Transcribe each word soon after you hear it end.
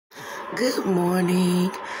Good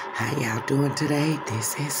morning. How y'all doing today?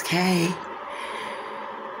 This is Kay.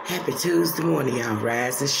 Happy Tuesday morning, y'all.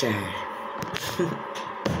 Rise and shine.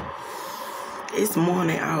 It's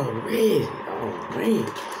morning already.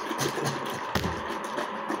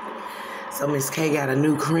 So Miss K got a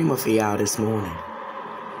new creamer for y'all this morning.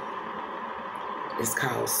 It's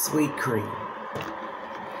called Sweet Cream.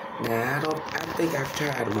 Now I think I've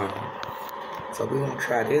tried them all. So we're gonna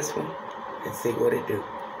try this one and see what it do.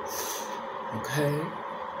 Okay.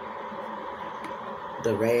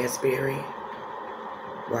 The raspberry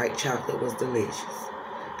white chocolate was delicious.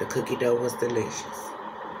 The cookie dough was delicious.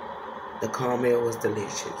 The caramel was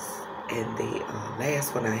delicious. And the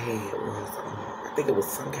last one I had was, I think it was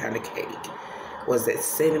some kind of cake. Was that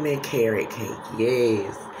cinnamon carrot cake?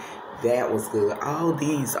 Yes, that was good. All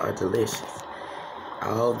these are delicious.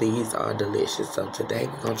 All these are delicious. So today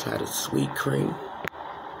we're going to try the sweet cream.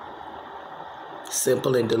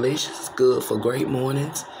 Simple and delicious. Good for great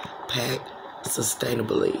mornings. Packed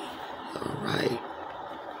sustainably. All right.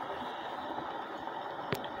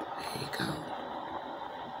 There you go.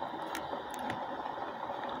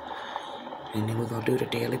 And then we're going to do the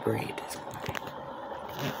daily bread this morning.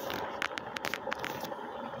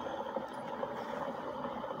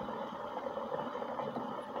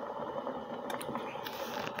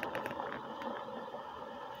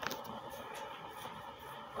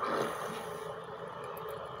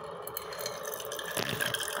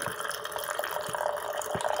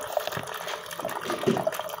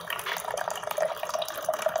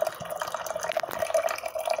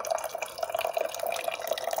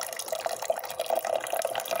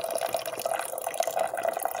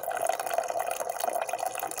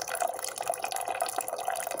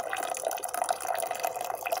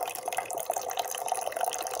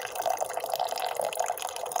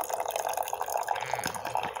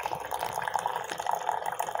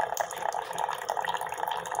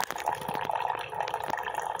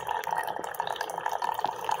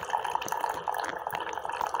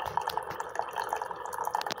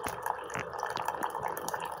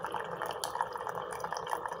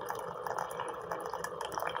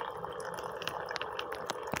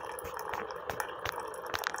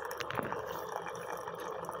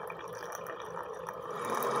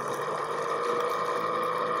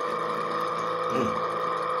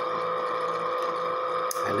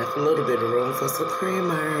 I left a little bit of room for some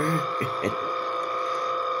creamer. Alright,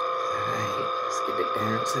 let's get it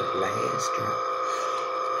down to the last drop.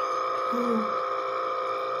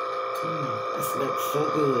 That slept so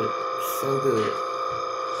good. So good.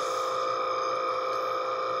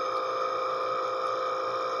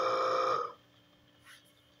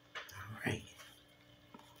 Alright.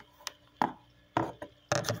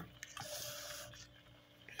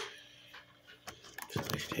 Just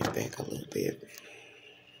push that back a little bit.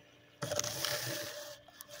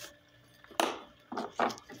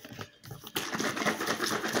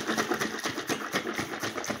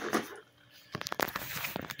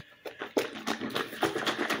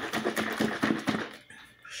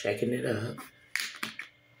 Shaking it up.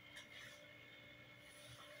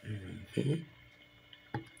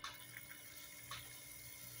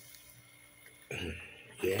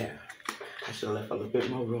 Yeah. I should have left a little bit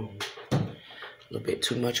more room. A little bit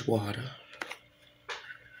too much water.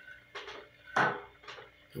 And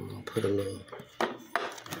we're going to put a little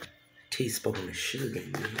teaspoon of sugar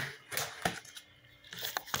in there.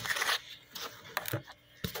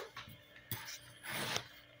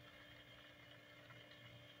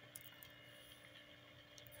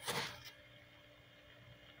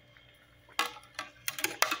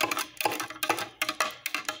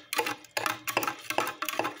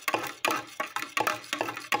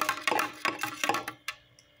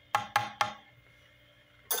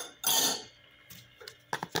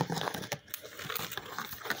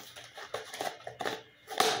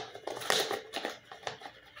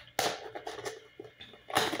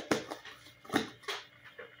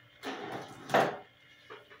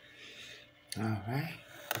 All right.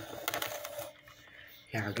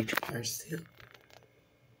 Y'all get your first sip.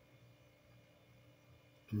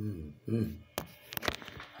 All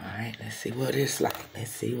right, let's see what it's like.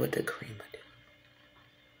 Let's see what the creamer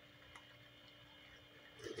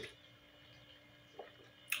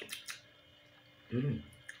do.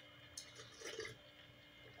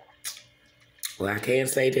 Well, I can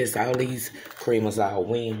say this. All these creamers are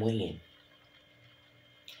win-win.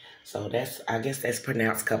 So I guess that's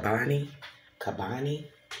pronounced Kabani. Kabani.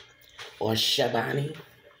 Or Shabani.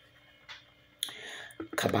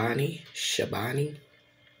 Kabani. Shabani.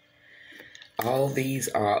 All these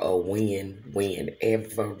are a win-win.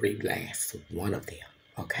 Every last one of them.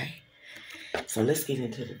 Okay? So let's get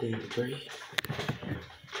into the daily bread.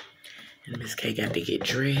 And Miss K got to get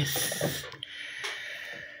dressed.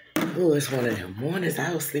 Oh, it's one of them mornings.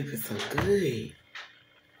 I was sleeping so good.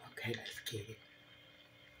 Okay, let's get it.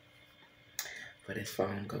 But this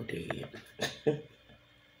phone go dead.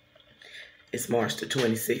 It's March the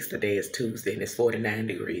 26th. Today is Tuesday, and it's 49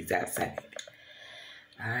 degrees outside.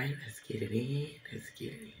 All right, let's get it in. Let's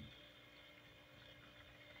get it in.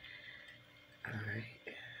 All right.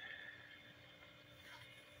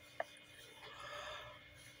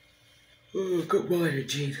 Oh, good morning,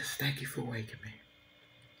 Jesus. Thank you for waking me.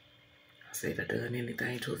 I said I done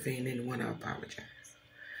anything to offend anyone, I apologize.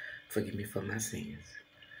 Forgive me for my sins.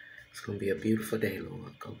 It's going to be a beautiful day,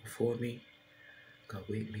 Lord. Go before me, go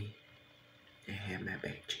with me, and have my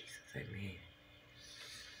back, Jesus. Amen.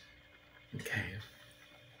 Okay.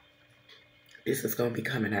 This is going to be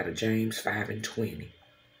coming out of James 5:20.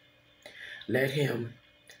 Let him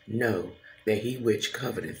know that he which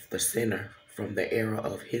coveteth the sinner from the error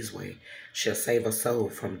of his way shall save a soul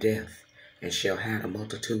from death, and shall hide a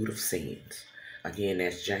multitude of sins. Again,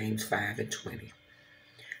 that's James 5:20.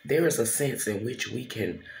 There is a sense in which we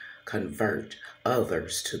can convert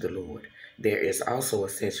others to the Lord. There is also a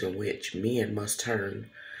sense in which men must turn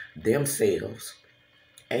themselves,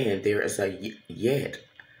 and there is a yet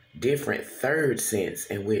different third sense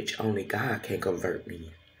in which only God can convert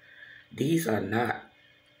men. These are not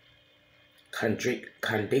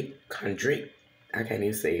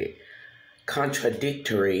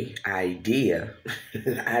contradictory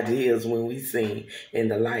ideas when we see in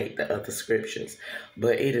the light the other scriptures,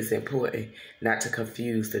 but it is important not to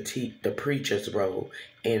confuse the preacher's role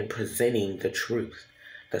in presenting the truth.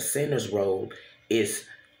 The sinner's role is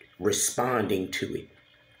responding to it,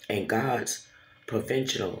 and God's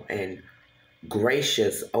providential and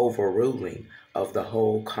gracious overruling of the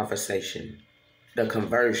whole conversation, the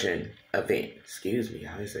conversion event. Excuse me,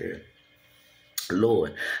 I was there.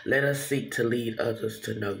 Lord, let us seek to lead others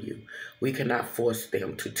to know you. We cannot force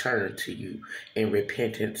them to turn to you in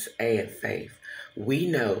repentance and faith. We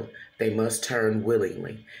know they must turn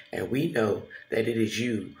willingly, and we know that it is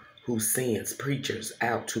you who sends preachers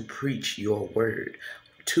out to preach your word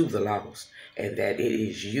to the lost, and that it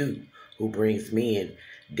is you who brings men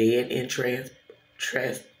dead in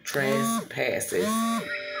trespasses,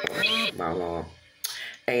 my Lord,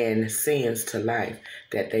 and sins to life,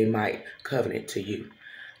 that they might covenant to you.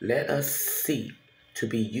 Let us seek to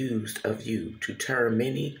be used of you to turn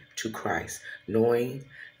many to Christ, knowing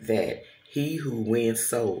that he who wins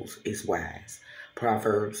souls is wise.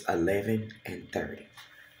 Proverbs 11:30.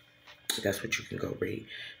 That's what you can go read.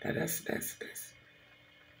 Now that's a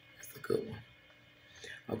good one.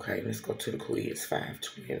 Okay, let's go to the quiz.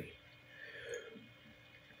 5:20.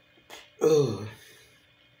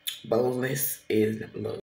 Boldness is love.